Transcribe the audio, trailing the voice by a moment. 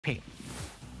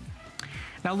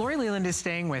Now, Lori Leland is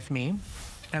staying with me,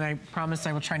 and I promise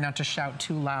I will try not to shout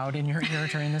too loud in your ear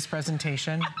during this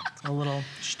presentation. It's a little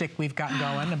shtick we've got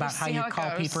going about how you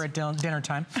call people at dinner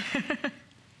time.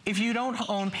 If you don't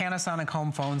own Panasonic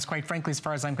home phones, quite frankly, as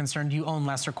far as I'm concerned, you own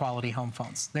lesser quality home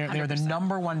phones. They're the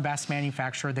 #1 best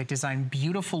manufacturer. They design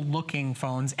beautiful looking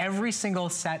phones. Every single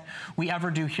set we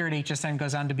ever do here at HSN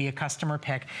goes on to be a customer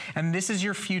pick. And this is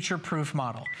your future-proof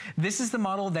model. This is the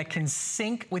model that can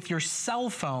sync with your cell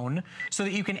phone so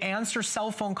that you can answer cell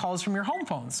phone calls from your home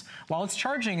phones while it's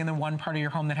charging in the one part of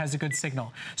your home that has a good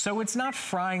signal. So it's not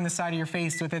frying the side of your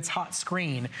face with its hot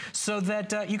screen, so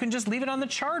that you can just leave it on the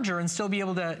charger and still be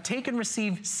able to take and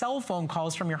receive cell phone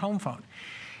calls from your home phone.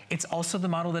 It's also the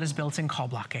model that is built in call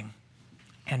blocking.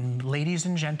 And ladies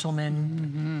and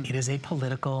gentlemen, it is a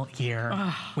political year.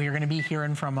 We are going to be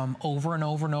hearing from them over and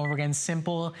over and over again.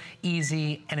 Simple,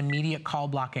 easy, and immediate call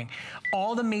blocking.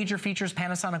 All the major features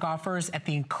Panasonic offers at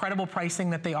the incredible pricing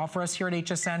that they offer us here at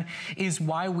HSN is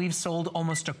why we've sold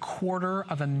almost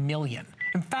 250,000.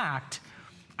 In fact,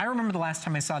 I remember the last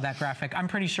time I saw that graphic. I'm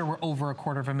pretty sure we're over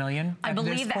 250,000 I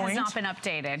believe that has not been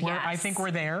updated, yes. I think we're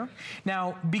there.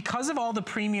 Now, because of all the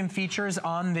premium features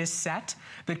on this set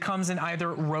that comes in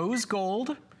either rose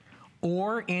gold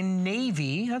or in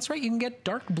navy, that's right, you can get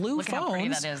dark blue Look phones, how pretty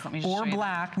that is. Let me just or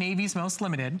black, navy's most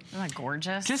limited. Isn't that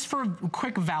gorgeous? Just for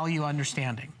quick value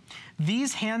understanding.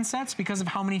 These handsets, because of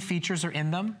how many features are in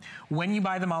them, when you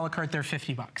buy them a la carte, they're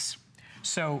 $50.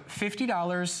 So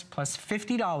 $50 plus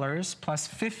 $50 plus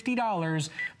 $50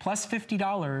 plus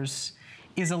 $50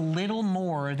 is a little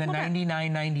more than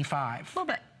 $99.95. A little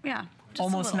bit, yeah.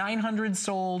 Almost 900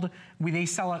 sold. They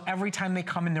sell out every time they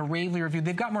come in. They're ravely reviewed.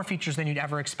 They've got more features than you'd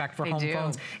ever expect for home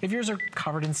phones. If yours are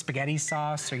covered in spaghetti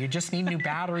sauce or you just need new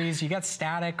batteries, you got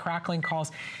static, crackling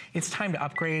calls, it's time to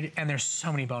upgrade, and there's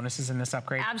so many bonuses in this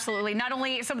upgrade. Absolutely. Not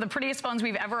only some of the prettiest phones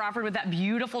we've ever offered with that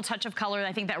beautiful touch of color.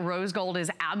 I think that rose gold is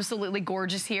absolutely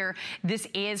gorgeous here. This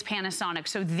is Panasonic,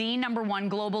 so the #1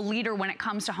 global leader when it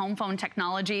comes to home phone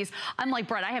technologies. Unlike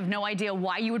Brett, I have no idea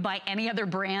why you would buy any other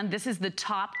brand. This is the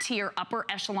top tier, upper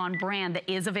echelon brand that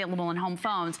is available in home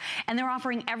phones, and they're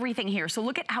offering everything here. So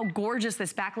look at how gorgeous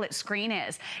this backlit screen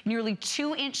is. Nearly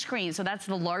 2-inch screen, so that's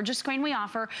the largest screen we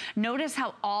offer. Notice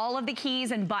how all of the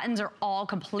keys and buttons are all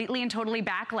completely and totally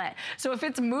backlit. So if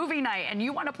it's movie night and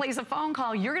you want to place a phone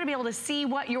call, you're going to be able to see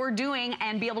what you're doing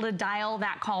and be able to dial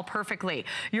that call perfectly.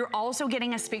 You're also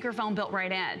getting a speakerphone built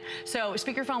right in. So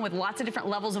speakerphone with lots of different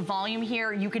levels of volume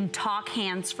here. You can talk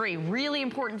hands-free. Really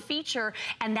important feature,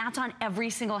 and that's on every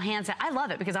single handset. I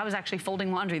love it because I was actually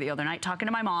folding laundry the other night, talking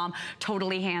to my mom,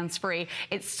 totally hands-free.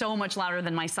 It's so much louder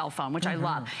than my cell phone, which I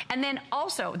love. And then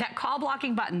also that call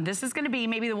blocking button. This is going to be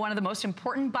maybe one of the most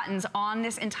important buttons on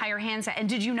this entire handset. And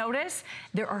did you notice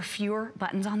there are fewer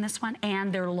buttons on this one,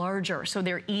 and they're larger, so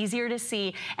they're easier to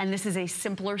see, and this is a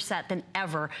simpler set than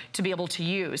ever to be able to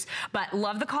use. But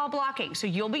love the call blocking, so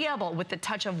you'll be able, with the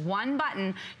touch of one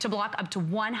button, to block up to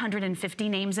 150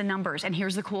 names and numbers. And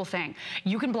here's the cool thing.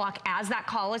 You can block as that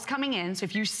call is coming in, so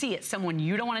if you see it, someone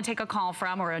you don't want to take a call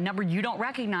from or a number you don't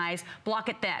recognize, block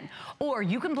it then. Or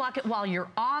you can block it while you're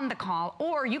on the call,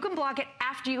 or you can block it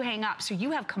after you hang up, so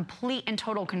you have complete and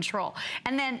total control.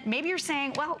 And then maybe you're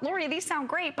saying, well, Lori, these sound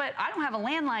great, but I don't have a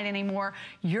landline anymore.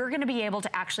 You're going to be able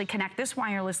to actually connect this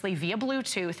wirelessly via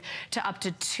Bluetooth to up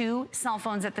to 2 cell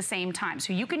phones at the same time.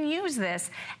 So you can use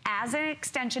this as an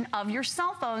extension of your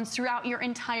cell phones throughout your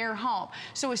entire home.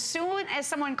 So as soon as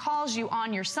someone calls you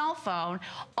on your cell phone,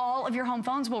 all of your home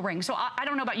phones will ring. So I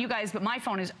don't know about you guys, but my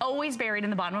phone is always buried in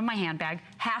the bottom of my handbag,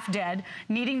 half dead,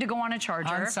 needing to go on a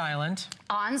charger. On silent.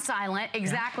 On silent,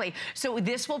 exactly. Yeah. So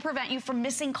this will prevent you from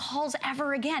missing calls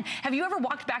ever again. Have you ever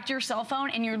walked back to your cell phone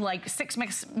and you're like 6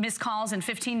 missed calls and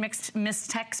 15 missed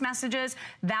text messages?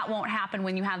 That won't happen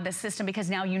when you have this system, because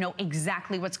now you know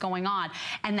exactly what's going on.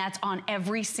 And that's on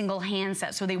every single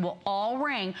handset. So they will all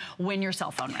ring when your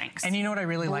cell phone rings. And you know what I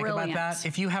really like about that?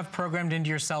 If you have programmed into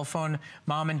your cell phone,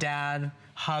 mom and dad,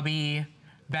 hubby,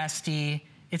 bestie,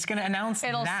 it's going to announce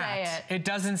It'll that. Say it. It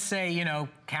doesn't say, you know,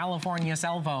 California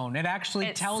cell phone. It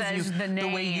actually tells you the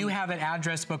way you have an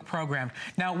address book programmed.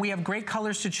 Now, we have great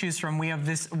colors to choose from. We have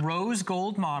this rose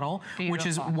gold model, which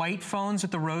is white phones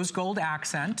with the rose gold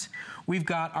accent. We've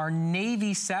got our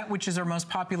navy set, which is our most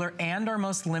popular and our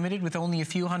most limited, with only a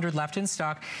few hundred left in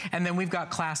stock. And then we've got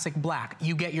classic black.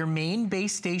 You get your main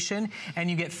base station, and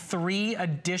you get 3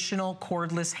 additional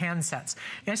cordless handsets.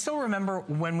 And I still remember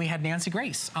when we had Nancy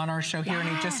Grace on our show here in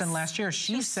HSN last year.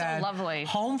 She said,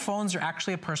 home phones are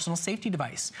actually a personal safety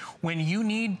device. When you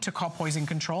need to call poison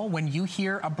control, when you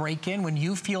hear a break-in, when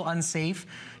you feel unsafe,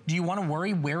 Do you want to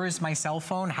worry, where is my cell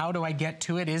phone? How do I get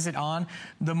to it? Is it on?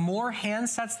 The more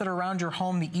handsets that are around your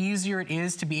home, the easier it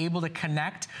is to be able to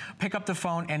connect, pick up the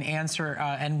phone and answer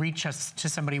and reach us to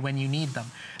somebody when you need them.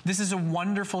 This is a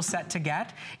wonderful set to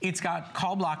get. It's got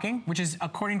call blocking, which is,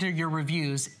 according to your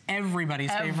reviews,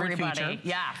 everybody's favorite feature.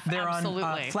 Yeah, they're absolutely.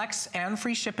 on Flex and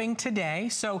free shipping today.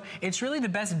 So it's really the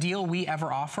best deal we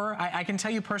ever offer. I can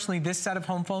tell you personally, this set of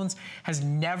home phones has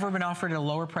never been offered at a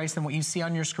lower price than what you see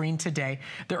on your screen today.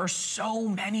 There are so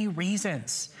many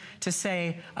reasons to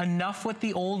say enough with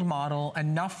the old model,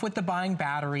 enough with the buying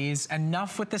batteries,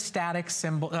 enough with the static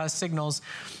signals,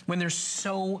 when there's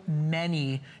so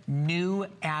many new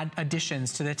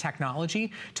additions to the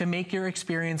technology to make your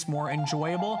experience more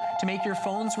enjoyable, to make your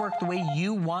phones work the way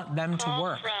you want them to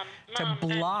work, to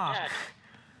block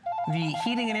the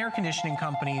heating and air conditioning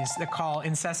companies that call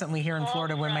incessantly here in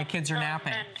Florida when my kids are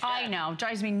napping. I know,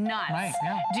 drives me nuts. Right,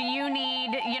 yeah. Do you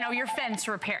need, you know, your fence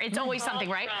repair? It's always something,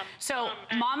 right? So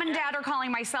mom and dad are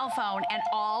calling my cell phone and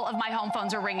all of my home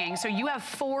phones are ringing. So you have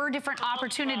 4 different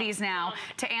opportunities now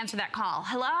to answer that call.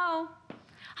 Hello?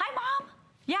 Hi, Mom.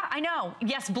 Yeah, I know.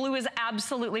 Yes, blue is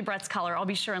absolutely Brett's color. I'll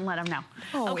be sure and let him know.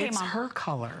 Oh, okay, it's Mom. her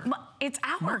color. It's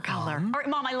our color. All right,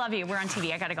 Mom, I love you. We're on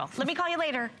TV. I gotta go. Let me call you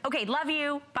later. Okay, love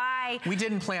you. Bye. We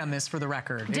didn't plan this for the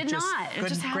record. It just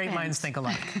happened. Great minds think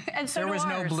alike. And so there was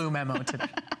no blue memo today.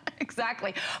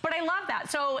 Exactly. But I love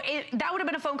that. So that would have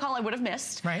been a phone call I would have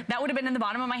missed. Right. That would have been in the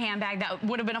bottom of my handbag. That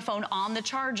would have been a phone on the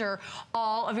charger.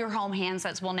 All of your home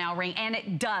handsets will now ring. And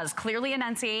it does clearly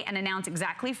enunciate and announce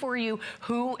exactly for you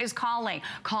who is calling.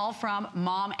 Call from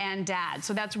mom and dad.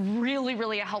 So that's really,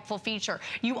 really a helpful feature.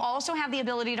 You also have the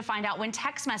ability to find out when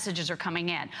text messages are coming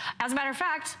in. As a matter of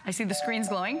fact, I see the screen's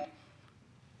glowing.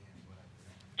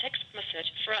 Text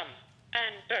message from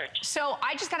and Bert. So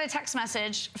I just got a text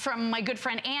message from my good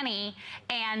friend Annie,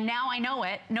 and now I know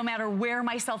it no matter where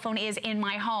my cell phone is in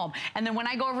my home. And then when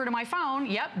I go over to my phone,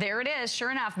 yep, there it is,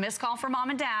 sure enough, missed call from mom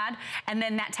and dad, and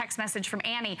then that text message from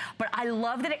Annie. But I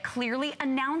love that it clearly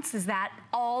announces that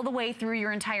all the way through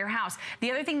your entire house.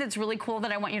 The other thing that's really cool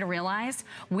that I want you to realize,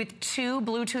 with 2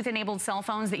 Bluetooth-enabled cell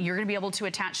phones that you're gonna be able to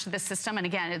attach to the system, and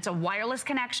again, it's a wireless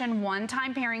connection,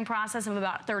 one-time pairing process of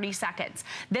about 30 seconds.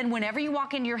 Then whenever you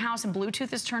walk into your house and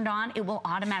Bluetooth is turned on, it will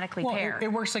automatically pair.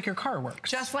 It works like your car works.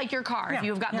 Just like your car. Yeah, if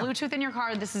you've got Bluetooth in your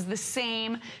car, this is the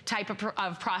same type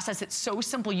of process. It's so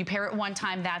simple. You pair it one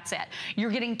time, that's it.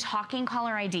 You're getting talking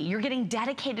caller ID. You're getting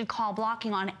dedicated call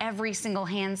blocking on every single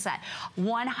handset.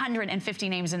 150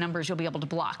 names and numbers you'll be able to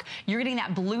block. You're getting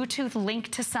that Bluetooth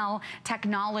Link2Cell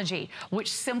technology,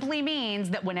 which simply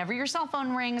means that whenever your cell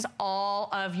phone rings, all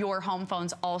of your home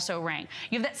phones also ring.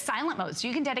 You have that silent mode, so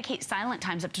you can dedicate silent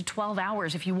times up to 12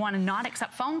 hours. If you want to not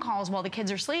accept phone calls while the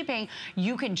kids are sleeping,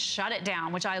 you can shut it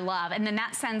down, which I love. And then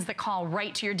that sends the call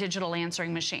right to your digital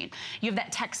answering machine. You have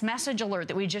that text message alert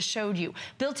that we just showed you.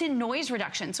 Built-in noise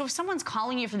reduction. So if someone's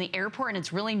calling you from the airport and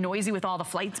it's really noisy with all the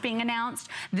flights being announced,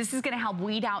 this is going to help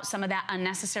weed out some of that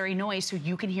unnecessary noise so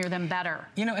you can hear them better.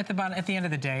 You know, at the end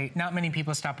of the day, not many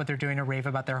people stop what they're doing to rave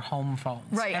about their home phones.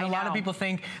 Right, and a lot of people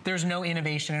think there's no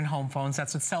innovation in home phones.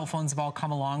 That's what cell phones have all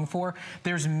come along for.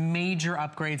 There's major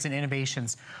upgrades and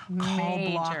innovations. Call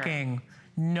blocking.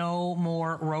 No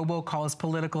more robocalls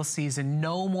political season.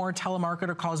 No more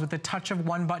telemarketer calls with the touch of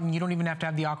one button. You don't even have to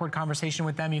have the awkward conversation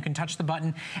with them. You can touch the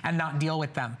button and not deal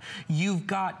with them. You've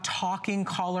got talking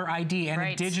caller ID and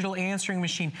a digital answering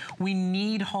machine. We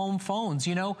need home phones.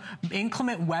 You know,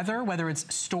 inclement weather, whether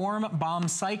it's storm, bomb,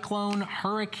 cyclone,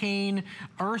 hurricane,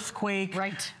 earthquake.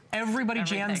 Everybody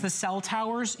jams the cell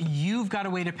towers. You've got a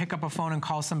way to pick up a phone and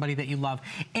call somebody that you love.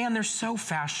 And they're so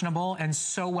fashionable and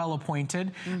so well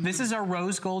appointed. This is our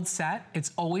rose gold set.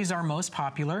 It's always our most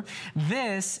popular.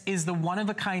 This is the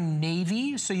one-of-a-kind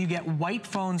navy. So you get white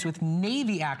phones with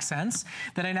navy accents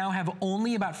that I now have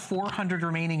only about 400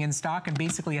 remaining in stock, and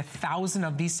basically 1,000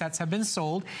 of these sets have been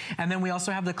sold. And then we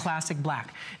also have the classic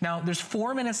black. Now, there's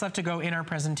 4 minutes left to go in our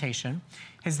presentation.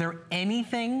 Is there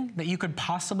anything that you could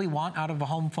possibly want out of a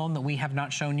home phone that we have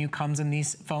not shown you comes in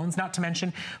these phones? Not to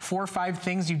mention 4 or 5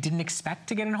 things you didn't expect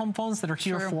to get in home phones that are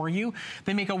here for you.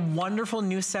 They make a wonderful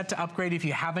new set to upgrade if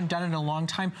you haven't done it in a long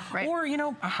time. Or, you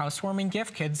know, a housewarming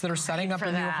gift, kids that are setting up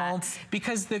a new home.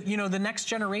 Because, you know, the next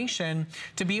generation,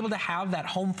 to be able to have that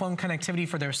home phone connectivity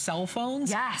for their cell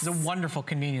phones is a wonderful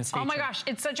convenience feature. Oh my gosh,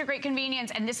 it's such a great convenience.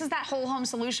 And this is that whole home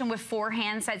solution with 4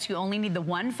 handsets. You only need the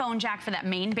 1 phone jack for that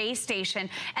main base station.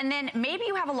 And then maybe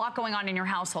you have a lot going on in your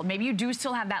household. Maybe you do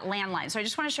still have that landline. So I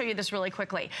just want to show you this really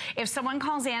quickly. If someone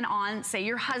calls in on, say,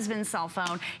 your husband's cell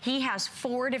phone, he has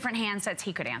 4 different handsets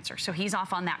he could answer. So he's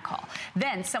off on that call.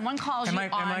 Then someone calls Am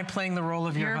I playing the role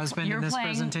of your husband in this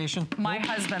presentation? My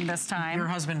husband this time. Your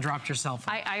husband dropped your cell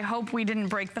phone. I hope we didn't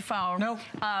break the phone. Nope.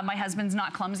 My husband's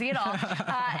not clumsy at all.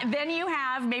 Then you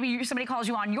have, maybe somebody calls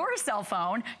you on your cell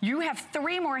phone. You have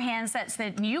 3 more handsets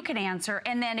that you can answer.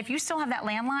 And then if you still have that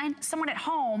landline, someone at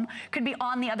home could be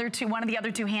on one of the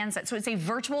other 2 handsets. So it's a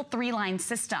virtual 3-line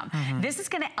system. This is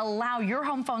going to allow your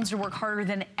home phones to work harder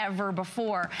than ever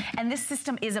before. And this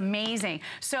system is amazing.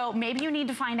 So maybe you need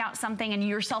to find out something and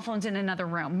your cell phone's in another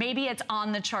room. Maybe it's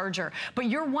on the charger, but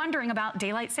you're wondering about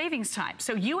daylight savings time.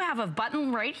 So you have a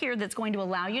button right here that's going to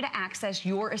allow you to access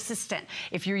your assistant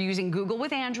if you're using Google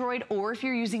with Android or if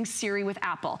you're using Siri with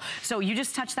Apple. So you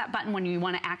just touch that button when you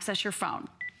want to access your phone.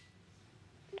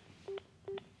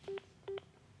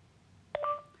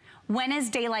 When is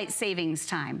daylight savings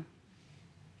time?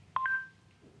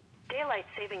 Daylight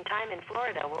saving time in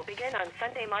Florida will begin on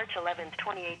Sunday, March 11th,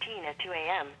 2018 at 2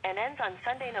 a.m. and ends on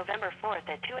Sunday, November 4th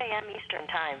at 2 a.m. Eastern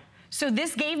Time. So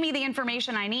this gave me the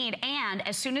information I need, and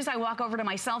as soon as I walk over to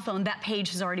my cell phone, that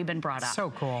page has already been brought up.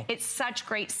 So cool. It's such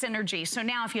great synergy. So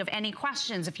now if you have any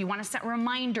questions, if you want to set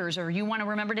reminders, or you want to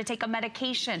remember to take a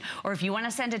medication, or if you want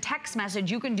to send a text message,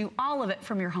 you can do all of it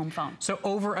from your home phone. So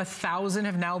over 1,000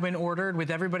 have now been ordered. With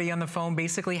everybody on the phone,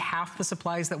 basically half the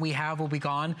supplies that we have will be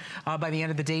gone by the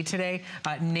end of the day today.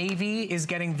 Navy is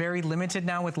getting very limited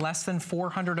now with less than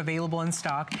 400 available in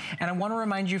stock. And I want to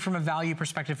remind you from a value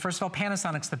perspective, first of all,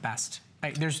 Panasonic's the best.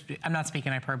 I'm not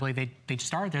speaking hyperbole, they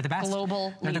just are, they're the best.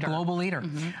 They're the global leader.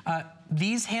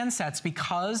 These handsets,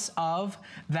 because of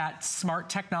that smart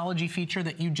technology feature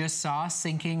that you just saw,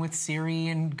 syncing with Siri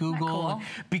and Google, cool?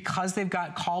 Because they've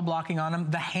got call blocking on them,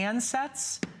 the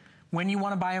handsets, when you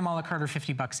want to buy them a la carte, are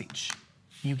 $50 each.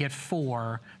 You get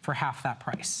 4 for half that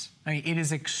price. I mean, it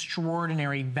is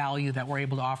extraordinary value that we're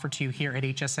able to offer to you here at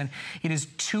HSN. It is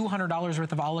 $200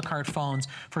 worth of a la carte phones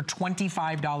for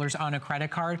 $25 on a credit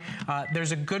card.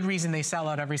 There's a good reason they sell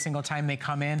out every single time they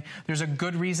come in. There's a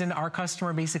good reason our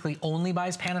customer basically only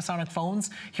buys Panasonic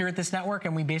phones here at this network,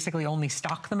 and we basically only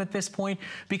stock them at this point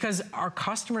because our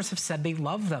customers have said they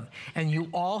love them. And you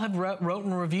all have wrote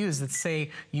in reviews that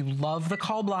say you love the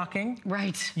call blocking.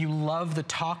 Right. You love the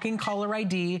talking caller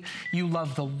ID. You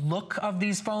love the look of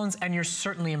these phones, and you're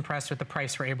certainly impressed with the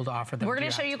price we're able to offer them. We're going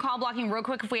to show you call blocking real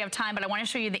quick if we have time, but I want to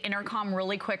show you the intercom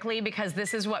really quickly because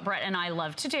this is what Brett and I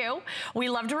love to do. We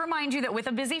love to remind you that with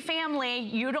a busy family,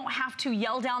 you don't have to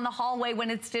yell down the hallway when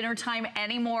it's dinner time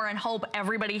anymore and hope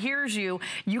everybody hears you.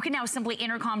 You can now simply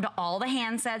intercom to all the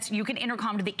handsets. You can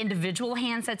intercom to the individual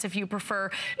handsets if you prefer.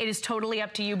 It is totally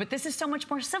up to you, but this is so much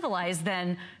more civilized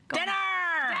than dinner!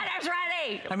 Dinner's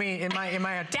ready! I mean, am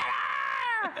I dinner!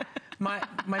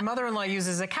 My mother-in-law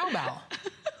uses a cowbell,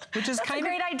 which is kind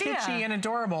of kitschy and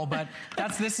adorable, but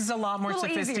this is a lot more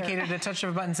sophisticated. At a touch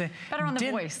of a button, say, better on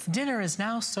the voice. Dinner is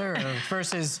now served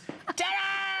versus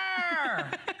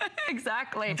dinner.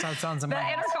 Exactly. That's how it sounds in my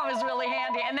house. The intercom is really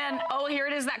handy. And then, oh, here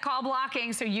it is, that call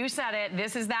blocking. So you said it.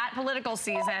 This is that political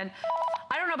season.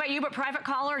 I don't know about you, but private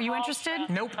caller, are you interested?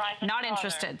 Nope. Not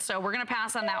interested. So we're going to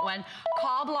pass on that one.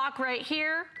 Call block right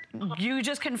here. You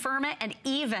just confirm it, and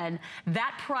even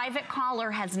that private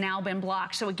caller has now been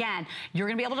blocked. So again, you're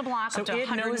going to be able to block up to 150.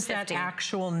 So it knows that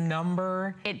actual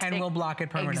number and will block it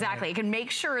permanently. Exactly. It can make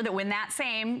sure that when that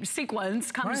same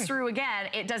sequence comes through again,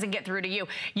 it doesn't get through to you.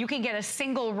 You can get a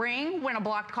single ring when a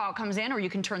blocked call comes in, or you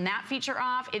can turn that feature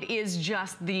off. It is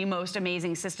just the most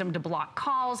amazing system to block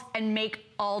calls and make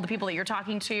all the people that you're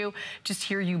talking to just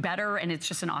hear you better, and it's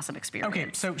just an awesome experience. Okay,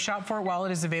 so shop for it while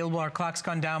it is available. Our clock's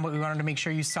gone down, but we wanted to make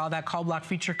sure you saw that call block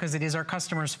feature because it is our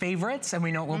customers' favorites, and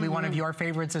we know it will be one of your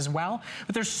favorites as well.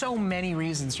 But there's so many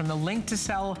reasons, from the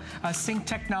Link2Cell sync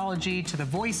technology to the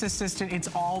voice assistant. It's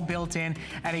all built in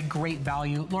at a great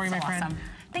value. Lori, my friend.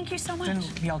 Thank you so much.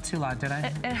 Didn't yell too loud, did I?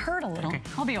 It hurt a little. Okay.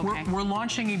 I'll be okay. We're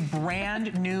launching a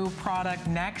brand new product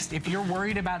next. If you're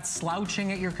worried about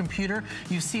slouching at your computer,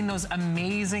 you've seen those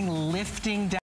amazing lifting down